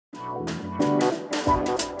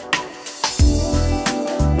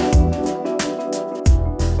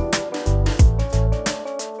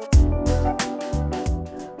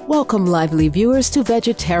Welcome, lively viewers, to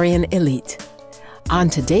Vegetarian Elite. On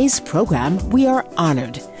today's program, we are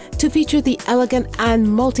honored to feature the elegant and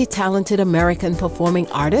multi-talented American performing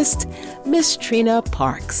artist, Miss Trina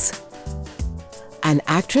Parks. An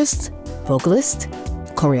actress, vocalist,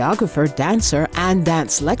 choreographer, dancer, and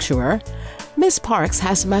dance lecturer, Miss Parks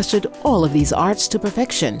has mastered all of these arts to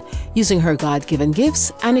perfection, using her God-given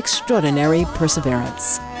gifts and extraordinary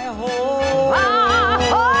perseverance.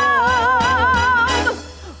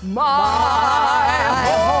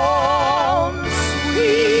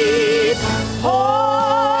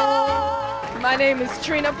 My name is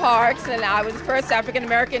Trina Parks, and I was the first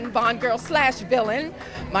African-American Bond girl / villain.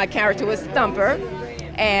 My character was Thumper,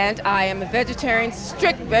 and I am a vegetarian,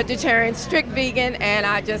 strict vegan, and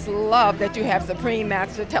I just love that you have Supreme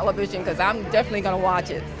Master Television, because I'm definitely going to watch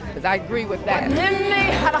it, because I agree with that.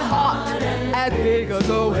 Had a heart as big as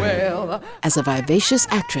a well. As a vivacious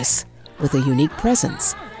actress with a unique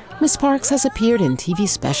presence, Miss Parks has appeared in TV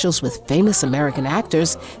specials with famous American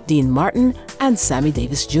actors Dean Martin and Sammy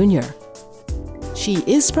Davis Jr. She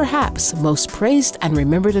is perhaps most praised and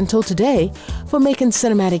remembered until today for making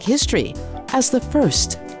cinematic history as the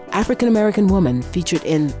first African-American woman featured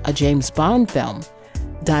in a James Bond film,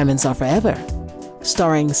 Diamonds Are Forever,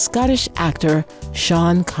 starring Scottish actor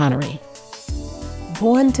Sean Connery.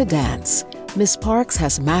 Born to dance, Miss Parks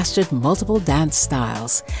has mastered multiple dance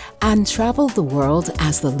styles and traveled the world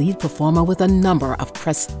as the lead performer with a number of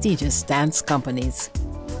prestigious dance companies.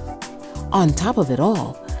 On top of it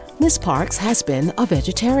all, Miss Parks has been a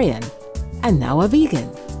vegetarian and now a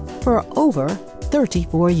vegan for over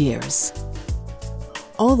 34 years.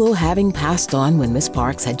 Although having passed on when Miss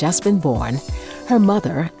Parks had just been born, her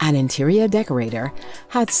mother, an interior decorator,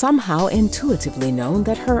 had somehow intuitively known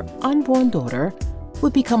that her unborn daughter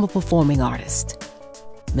would become a performing artist.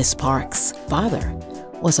 Miss Parks' father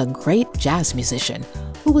was a great jazz musician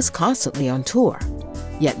who was constantly on tour,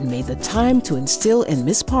 yet made the time to instill in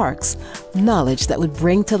Miss Parks knowledge that would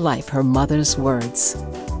bring to life her mother's words.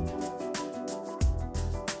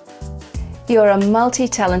 You're a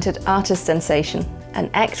multi-talented artist sensation, an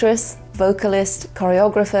actress, vocalist,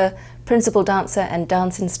 choreographer, principal dancer, and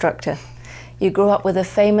dance instructor. You grew up with a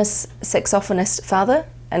famous saxophonist father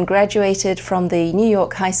and graduated from the New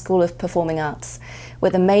York High School of Performing Arts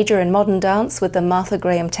with a major in modern dance with the Martha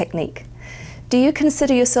Graham technique. Do you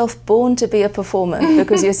consider yourself born to be a performer?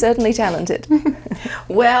 Because you're certainly talented.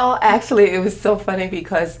 Well, actually, it was so funny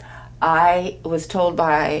because I was told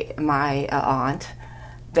by my aunt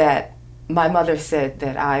that my mother said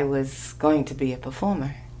that I was going to be a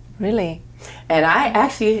performer. Really? And I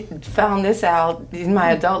actually found this out in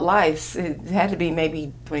my adult life. It had to be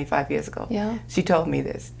maybe 25 years ago. Yeah. She told me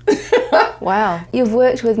this. Wow. You've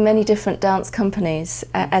worked with many different dance companies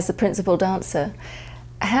as the principal dancer.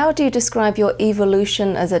 How do you describe your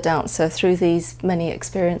evolution as a dancer through these many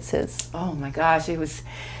experiences? Oh my gosh, it was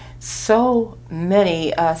so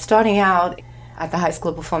many. Starting out at the High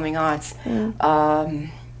School of Performing Arts,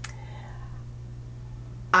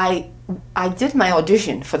 I did my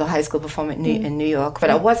audition for the High School Performing in New York,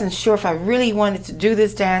 but I wasn't sure if I really wanted to do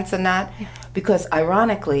this dance or not, because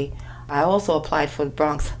ironically, I also applied for the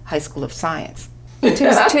Bronx High School of Science.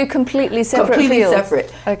 Two completely separate Completely fields.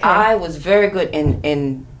 separate. Okay. I was very good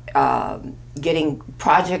in getting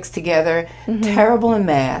projects together, terrible in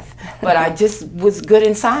math, but I just was good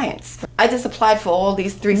in science. I just applied for all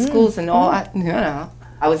these three schools and all,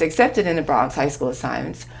 I was accepted in the Bronx High School of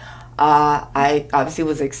Science. I obviously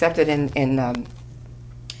was accepted in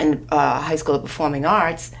High School of Performing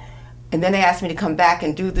Arts, and then they asked me to come back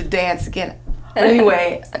and do the dance again.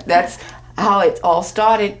 Anyway, that's how it all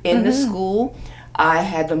started in the school. I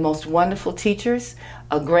had the most wonderful teachers,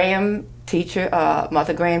 a Graham teacher,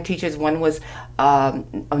 Martha Graham teachers. One was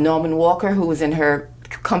Norman Walker, who was in her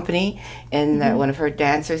company, and one of her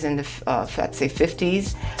dancers in the, I'd say,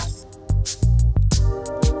 50s.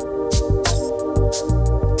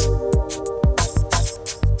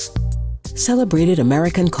 Celebrated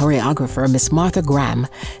American choreographer Miss Martha Graham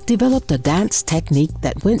developed a dance technique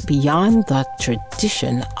that went beyond the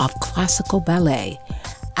tradition of classical ballet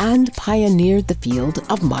and pioneered the field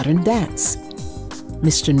of modern dance.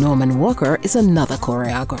 Mr. Norman Walker is another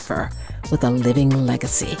choreographer with a living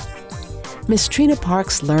legacy. Miss Trina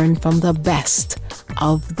Parks learned from the best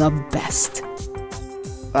of the best.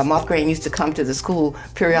 Martha Graham used to come to the school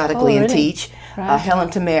periodically and teach. Right. Helen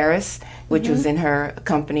Tamaris, which was in her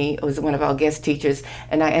company, was one of our guest teachers,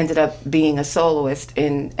 and I ended up being a soloist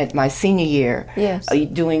at my senior year,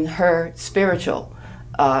 doing her spiritual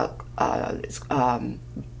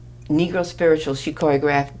Negro spirituals she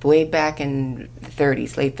choreographed way back in the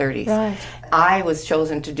 30s, late 30s. Right. I was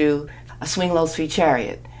chosen to do a Swing Low, Sweet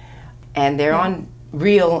Chariot, and they're on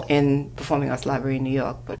reel in Performing Arts Library in New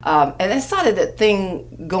York. But and it started that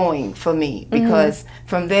thing going for me, because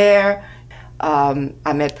from there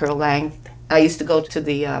I met Pearl Lang. I used to go to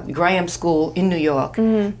the Graham School in New York.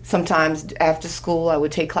 Sometimes after school I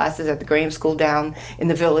would take classes at the Graham School down in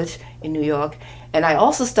the Village in New York. And I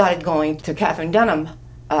also started going to Catherine Dunham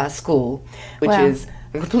School, which is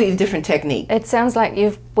a completely different technique. It sounds like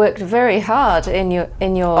you've worked very hard in your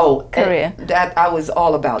career. That I was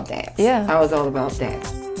all about dance. Yeah. I was all about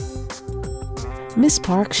dance. Miss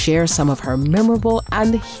Parks shares some of her memorable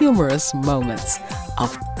and humorous moments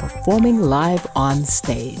of performing live on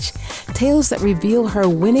stage, tales that reveal her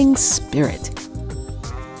winning spirit.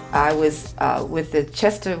 I was with the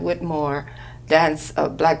Chester Whitmore Dance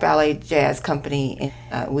Black Ballet Jazz Company.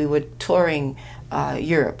 We were touring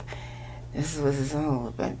Europe. This was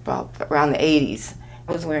about around the 80s.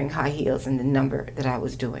 I was wearing high heels in the number that I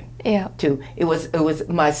was doing. Yeah. Too. It was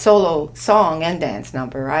my solo song and dance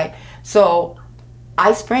number, right? So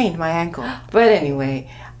I sprained my ankle. But anyway,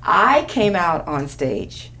 I came out on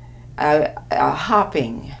stage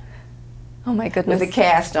hopping. Oh my goodness. With a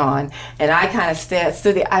cast on, and I kind of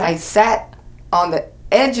stood there. I sat on the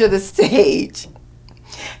edge of the stage,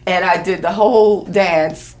 and I did the whole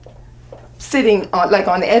dance sitting on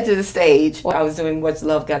the edge of the stage. I was doing What's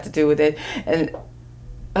Love Got to Do with It, and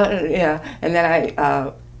and then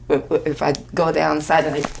if I go down the side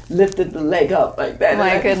and I lifted the leg up like that.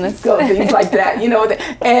 My goodness. Go things like that,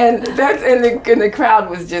 and the crowd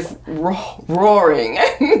was just roaring.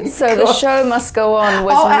 So the show must go on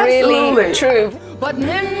was really true. But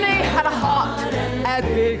Minnie had a heart as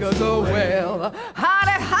big as a well.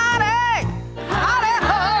 Howdy, howdy, howdy,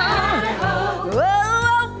 howdy,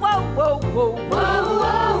 whoa, whoa, whoa, whoa, whoa,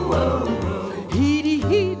 whoa, whoa, hee hee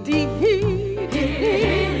hee hee.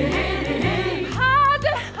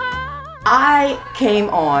 I came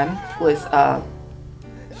on was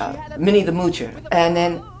Minnie the Moocher, and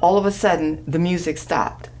then all of a sudden the music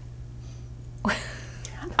stopped.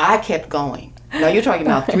 I kept going. Now you're talking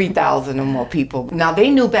about 3,000 or more people. Now they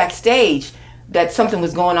knew backstage that something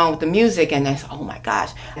was going on with the music, and they said, "Oh my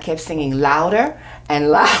gosh!" I kept singing louder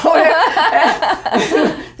and louder.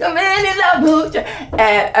 Minnie the Moocher,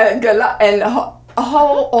 and the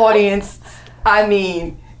whole audience. I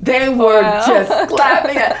mean, they were just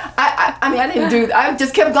clapping. I didn't do that. I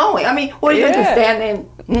just kept going. I mean, what are you going to stand there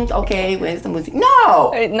and, okay, where's the music?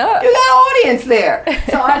 No. You got an audience there.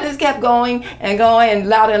 So I just kept going and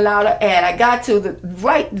louder and louder. And I got to the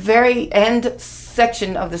very end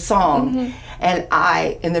section of the song.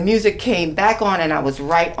 And the music came back on, and I was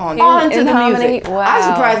right on to the harmony. music. Wow. I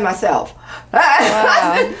surprised myself.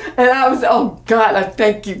 Wow. And I was, oh God, I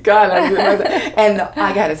thank you, God. And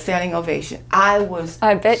I got a standing ovation. I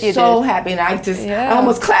bet you so happy, and I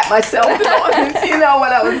almost clapped myself in the audience, when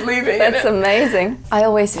I was leaving. That's amazing. I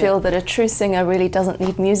always feel that a true singer really doesn't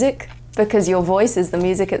need music, because your voice is the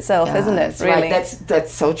music itself, isn't it? Really, right.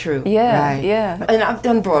 That's so true. Yeah, right. yeah. And I've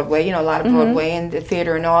done Broadway, a lot of Broadway and the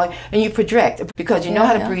theater and all, and you project because you know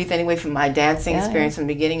how to breathe anyway. From my dancing experience, from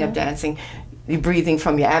the beginning of dancing, you're breathing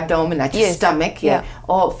from your abdomen, not your stomach,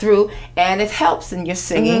 all through, and it helps in your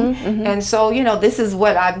singing. And so, this is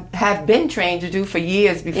what I have been trained to do for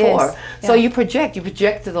years before. So you project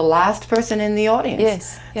to the last person in the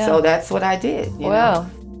audience. So that's what I did. Wow.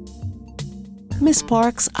 Miss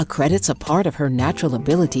Parks accredits a part of her natural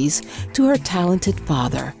abilities to her talented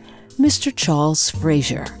father, Mr. Charles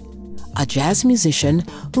Frazier, a jazz musician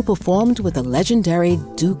who performed with the legendary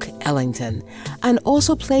Duke Ellington and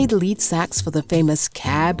also played lead sax for the famous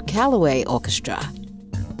Cab Calloway Orchestra.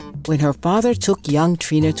 When her father took young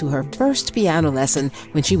Trina to her first piano lesson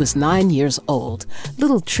when she was 9 years old,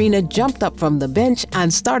 little Trina jumped up from the bench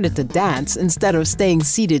and started to dance instead of staying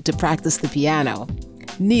seated to practice the piano.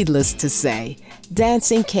 Needless to say,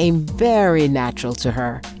 dancing came very natural to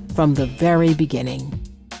her from the very beginning.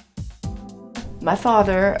 My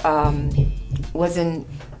father was in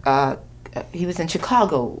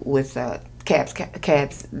Chicago with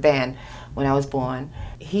Cab's band when I was born.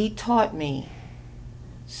 He taught me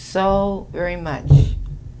so very much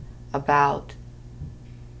about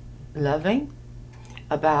loving,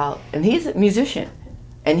 and he's a musician,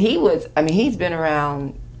 and he's been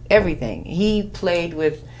around everything. He played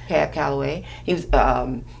with Cab Calloway. He was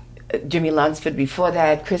Jimmy Lunsford before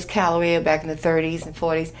that, Chris Calloway back in the 30s and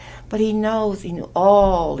 40s. But he knew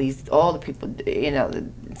all the people, the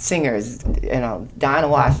singers, Dinah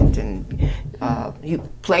Washington. He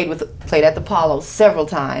played at the Apollo several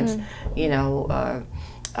times,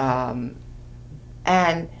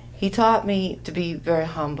 And he taught me to be very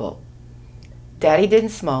humble. Daddy didn't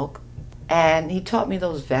smoke, and he taught me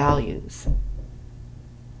those values.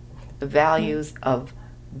 The values of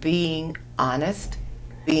being honest,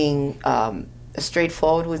 being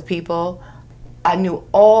straightforward with people. I knew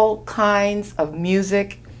all kinds of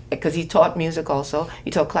music, because he taught music also.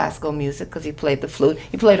 He taught classical music because he played the flute.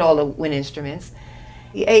 He played all the wind instruments.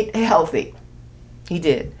 He ate healthy. He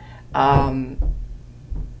did. And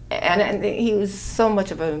he was so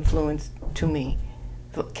much of an influence to me,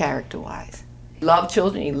 character-wise. He loved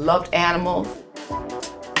children, he loved animals.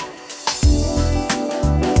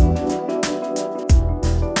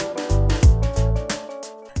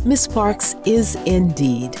 Miss Parks is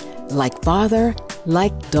indeed like father,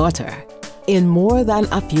 like daughter, in more than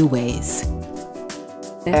a few ways.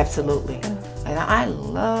 Absolutely. And I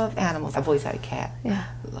love animals. I've always had a cat. Yeah.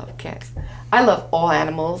 I love cats. I love all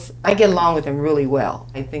animals. I get along with them really well.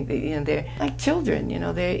 I think that, they're like children.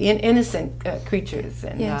 They're innocent creatures,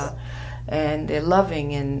 and yes. And they're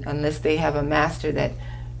loving. And unless they have a master that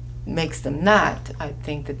makes them not, I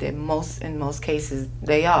think that in most cases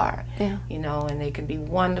they are. Yeah. And they can be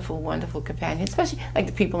wonderful, wonderful companions, especially like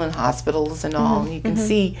the people in hospitals and all. And you can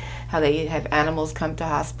see how they have animals come to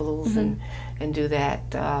hospitals and do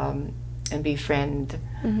that. And befriend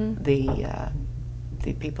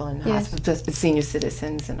the people in hospitals, the senior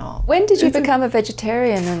citizens and all. When did you become a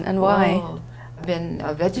vegetarian, and why? Oh, I've been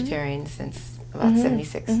a vegetarian since about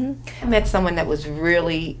 76. I met someone that was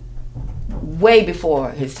really way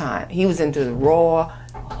before his time. He was into the raw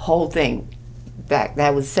whole thing back,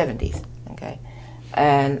 that was 70s, okay?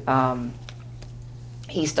 And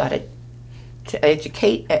he started to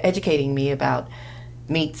educating me about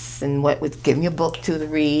meats and what would give me a book to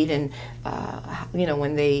read, and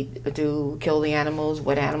when they do kill the animals,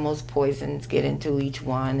 what animals poisons get into each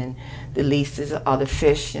one, and the least are the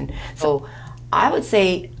fish. And so I would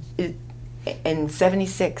say in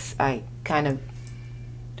 76 I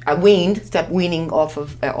stopped weaning off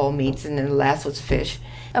of all meats, and then the last was fish.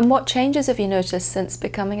 And what changes have you noticed since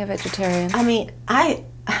becoming a vegetarian? I mean, I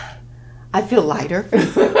feel lighter.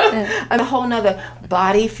 And a whole nother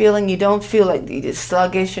body feeling. You don't feel like you're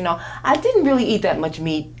sluggish, I didn't really eat that much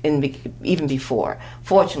meat even before,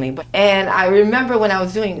 fortunately. And I remember when I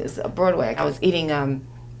was doing this Broadway, I was eating a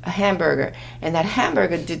hamburger, and that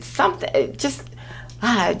hamburger did something. It just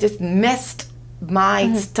messed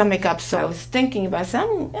my stomach up. So I was thinking about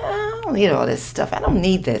something. I don't eat all this stuff. I don't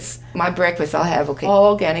need this. My breakfast, I'll have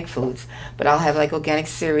all organic foods, but I'll have like organic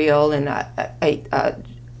cereal, and I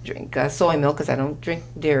drink soy milk because I don't drink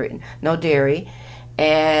no dairy,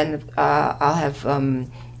 and I'll have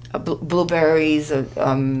blueberries,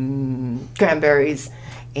 cranberries,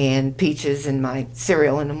 and peaches in my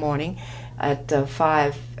cereal in the morning. At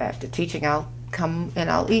 5 after teaching, I'll come and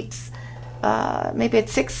I'll eat maybe at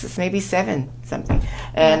 6, maybe 7 something,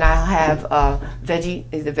 and I'll have the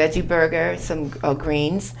veggie burger, some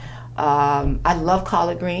greens. I love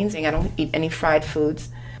collard greens, and I don't eat any fried foods.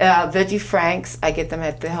 Veggie Franks, I get them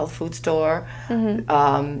at the health food store.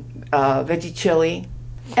 Veggie chili.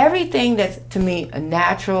 Everything that's, to me, a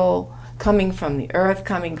natural, coming from the earth,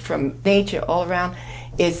 coming from nature all around,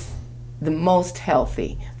 is the most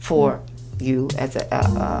healthy for you as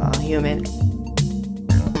a human.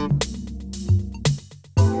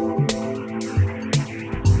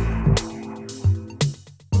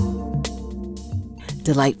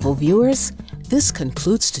 Delightful viewers, this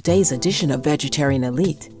concludes today's edition of Vegetarian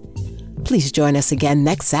Elite. Please join us again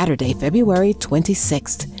next Saturday, February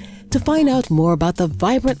 26th, to find out more about the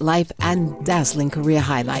vibrant life and dazzling career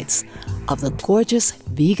highlights of the gorgeous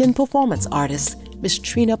vegan performance artist, Miss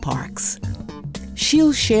Trina Parks.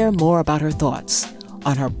 She'll share more about her thoughts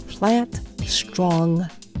on her plant-strong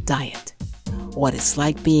diet, what it's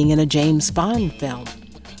like being in a James Bond film,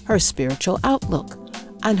 her spiritual outlook,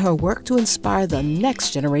 and her work to inspire the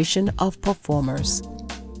next generation of performers.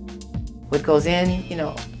 What goes in,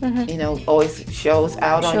 always shows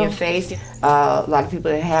out on your face. A lot of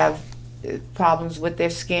people that have problems with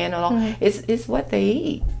their skin and all, it's what they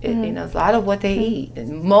eat. A lot of what they eat.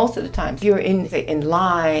 And most of the time, if you're in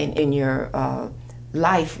line in your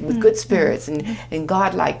life with good spirits and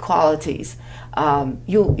godlike qualities,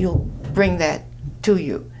 you'll bring that to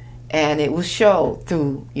you. And it will show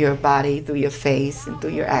through your body, through your face, and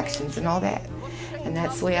through your actions and all that. And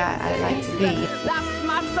that's the way I like to be. That's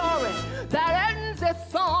my story. That ends this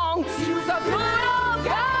song. She was a good old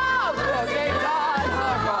girl. They done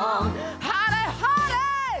her wrong.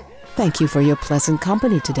 Howdy. Thank you for your pleasant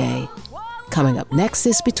company today. Coming up next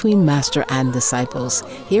is Between Master and Disciples,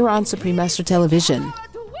 here on Supreme Master Television.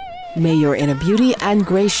 May your inner beauty and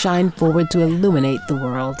grace shine forward to illuminate the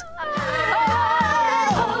world.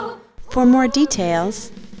 For more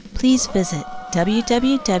details, please visit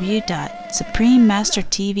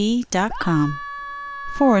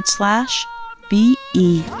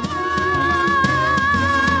www.suprememastertv.com/VE.